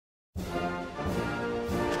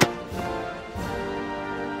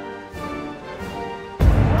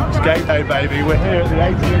game day, baby. We're here at the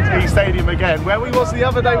AT&T Stadium again, where we was the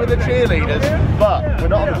other day with the cheerleaders, but we're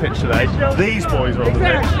not on the pitch today. These boys are on the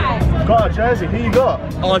pitch. Got a jersey. Who you got?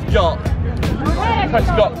 I've got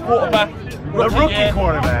quarterback, a rookie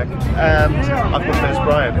quarterback, and I've got Des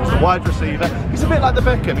Bryant, who's the wide receiver. He's a bit like the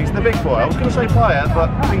Beckham, he's the big boy. I was going to say player, but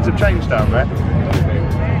things have changed down there.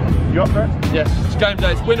 You up for it? Yes, it's game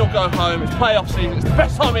day, it's win or go home, it's playoff season, it's the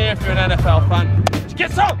best time of year if you're an NFL fan. Let's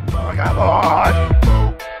get some! Oh, come on!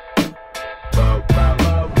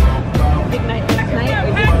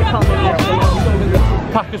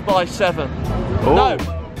 Packers by 7. Ooh. No!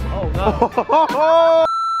 Oh no!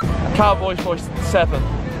 Cowboys by 7.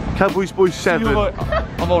 Cowboys boys 7.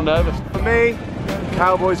 I'm all nervous. For me,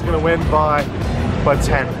 Cowboys are going to win by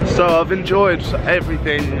 10. So I've enjoyed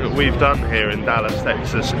everything we've done here in Dallas,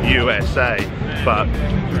 Texas, USA, but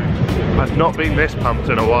I've not been this pumped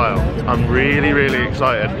in a while. I'm really, really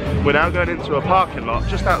excited. We're now going into a parking lot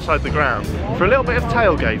just outside the ground for a little bit of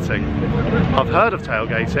tailgating. I've heard of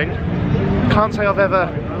tailgating. Can't say I've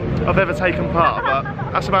ever taken part, but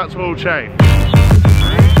that's about to all change.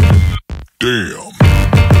 Damn.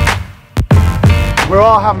 We're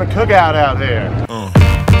all having a cookout out here.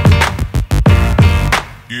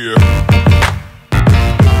 Yeah.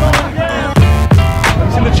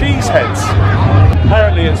 It's in the Cheeseheads.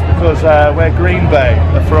 Apparently it's because where Green Bay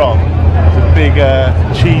are from, it's a big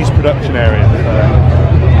cheese production area.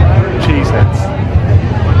 Cheeseheads.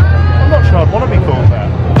 I'm not sure I'd want to be called that.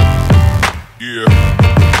 Yeah.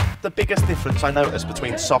 The biggest difference I noticed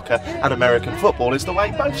between soccer and American football is the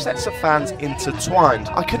way both sets of fans intertwined.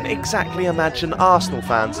 I couldn't exactly imagine Arsenal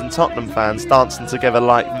fans and Tottenham fans dancing together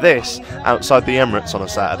like this outside the Emirates on a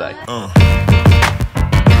Saturday.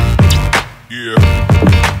 Yeah.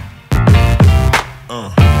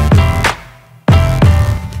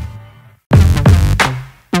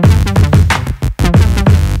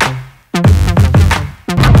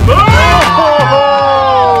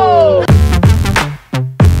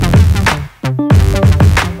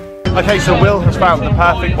 Okay, so Will has found the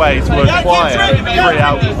perfect way to acquire free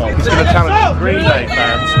alcohol. He's going to challenge Green Bay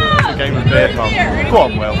fans to a game of beer pong. Go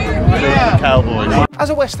on, Will. The Cowboys. As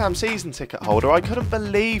a West Ham season ticket holder, I couldn't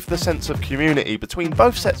believe the sense of community between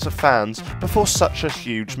both sets of fans before such a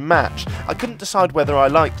huge match. I couldn't decide whether I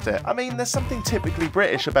liked it. I mean, there's something typically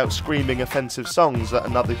British about screaming offensive songs at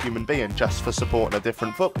another human being just for supporting a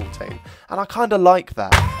different football team, and I kind of like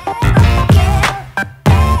that.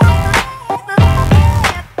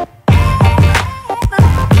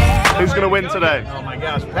 Who's going to win today? Oh my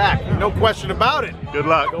gosh, Pack. No question about it. Good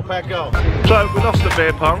luck. Go Pack, go. So we lost the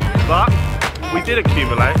beer pong, but we did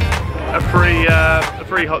accumulate a free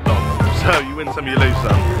hot dog. So you win some, you lose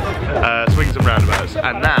some. Swings and roundabouts.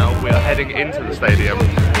 And now we are heading into the stadium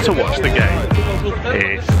to watch the game.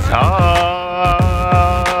 It's time.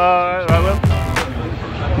 Right, Will?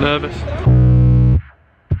 Nervous.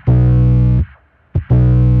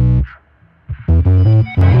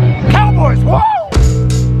 Cowboys, whoa!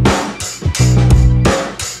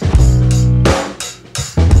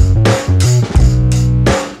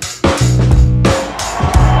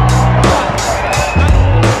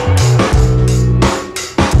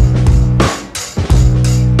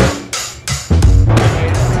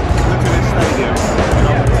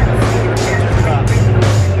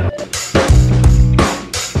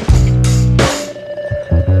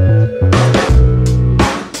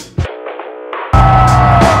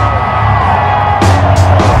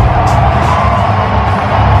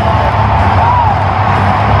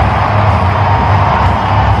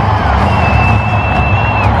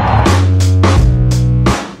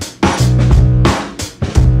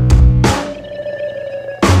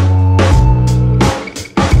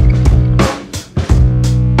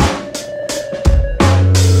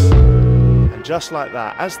 Just like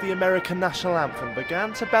that, as the American national anthem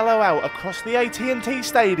began to bellow out across the AT&T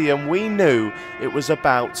Stadium, we knew it was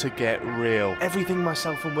about to get real. Everything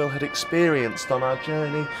myself and Will had experienced on our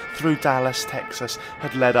journey through Dallas, Texas,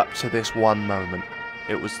 had led up to this one moment.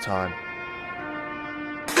 It was time.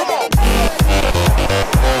 End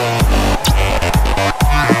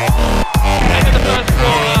of the first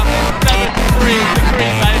quarter, 7-3 to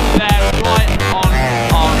Green Bay there, right on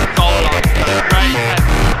our goal line. Great.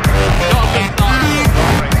 Got a good start.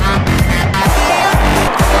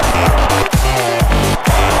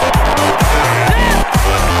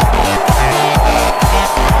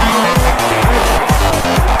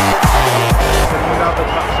 Another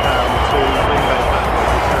touchdown to Green Bay.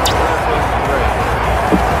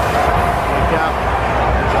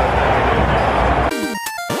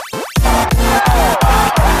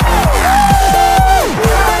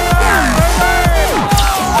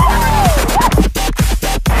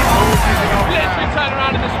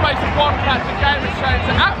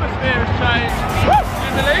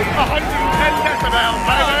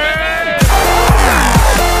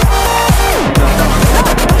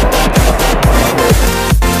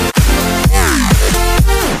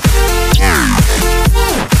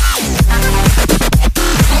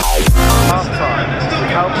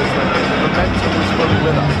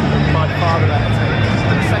 with us, by far the better team.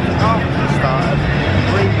 In the second half of the start,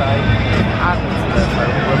 Green Bay added to their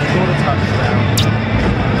total, where we scored a touchdown.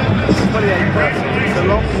 28 points. It's a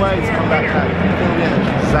long way to come back now. You can feel the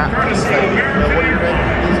energy zapped from the stadium. What do you think?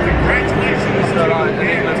 So like an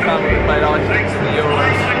England family played Iceland in the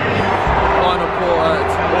Euros. Final quarter,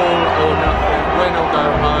 it's all or nothing. Win or go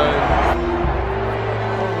home.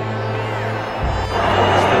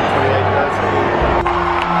 Still 28-13.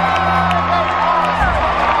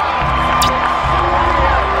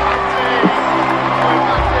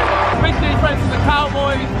 Big defense of the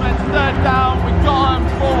Cowboys, went third down, we got them,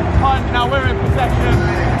 fourth punt, now we're in possession.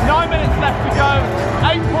 9 minutes left to go,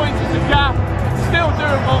 8 points is the gap, it's still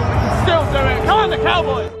doable, we can still do it, come on the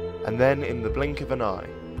Cowboys! And then in the blink of an eye,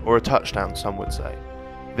 or a touchdown some would say,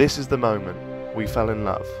 this is the moment we fell in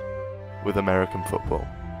love with American football.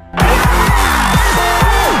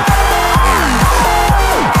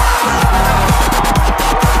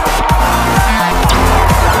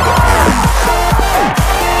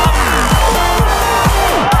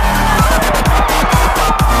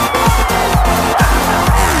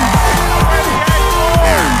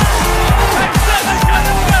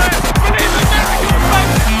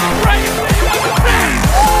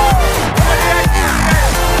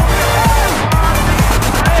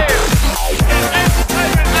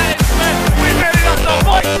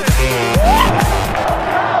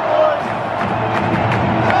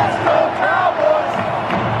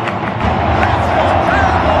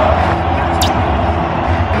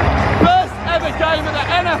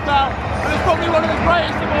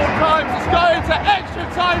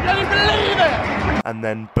 And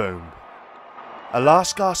then boom. A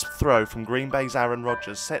last gasp throw from Green Bay's Aaron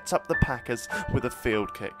Rodgers sets up the Packers with a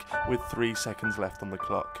field kick with 3 seconds left on the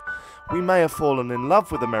clock. We may have fallen in love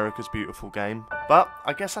with America's beautiful game, but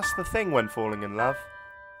I guess that's the thing when falling in love.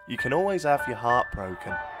 You can always have your heart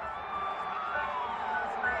broken.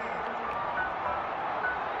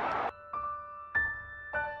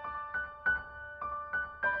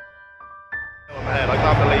 I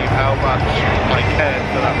can't believe how much I cared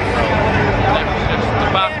for that result. It was just the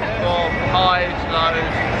back and forth, highs, lows.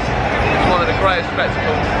 It's one of the greatest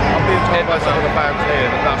spectacles. I'm being told by some of the fans here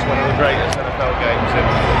that that's one of the greatest NFL games in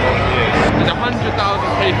modern years. There's 100,000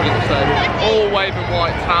 people in the stadium, all waving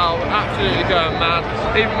white towel, absolutely going mad.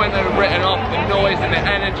 Even when they were written off, the noise and the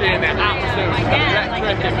energy and the atmosphere was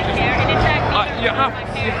electric. It was just, you have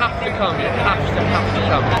to come, you have to come.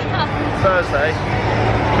 Thursday,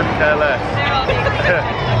 couldn't care less.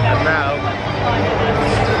 And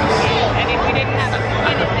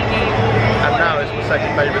now, it's my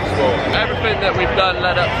second favourite sport. Everything that we've done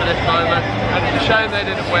led up to this moment, and it's a shame they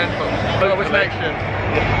didn't win, but what's next year?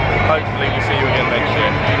 Hopefully we'll see you again next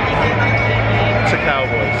year. To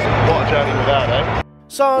Cowboys. What a journey with that, eh?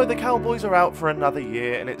 So the Cowboys are out for another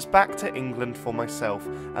year, and it's back to England for myself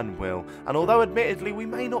and Will. And although admittedly we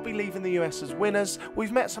may not be leaving the US as winners,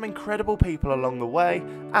 we've met some incredible people along the way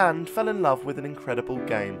and fell in love with an incredible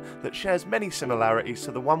game that shares many similarities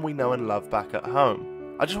to the one we know and love back at home.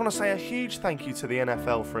 I just want to say a huge thank you to the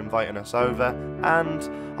NFL for inviting us over, and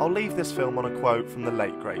I'll leave this film on a quote from the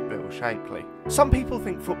late great Bill Shankly. Some people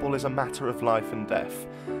think football is a matter of life and death.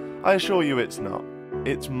 I assure you it's not.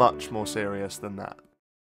 It's much more serious than that.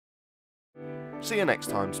 See you next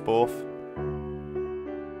time, Sporf.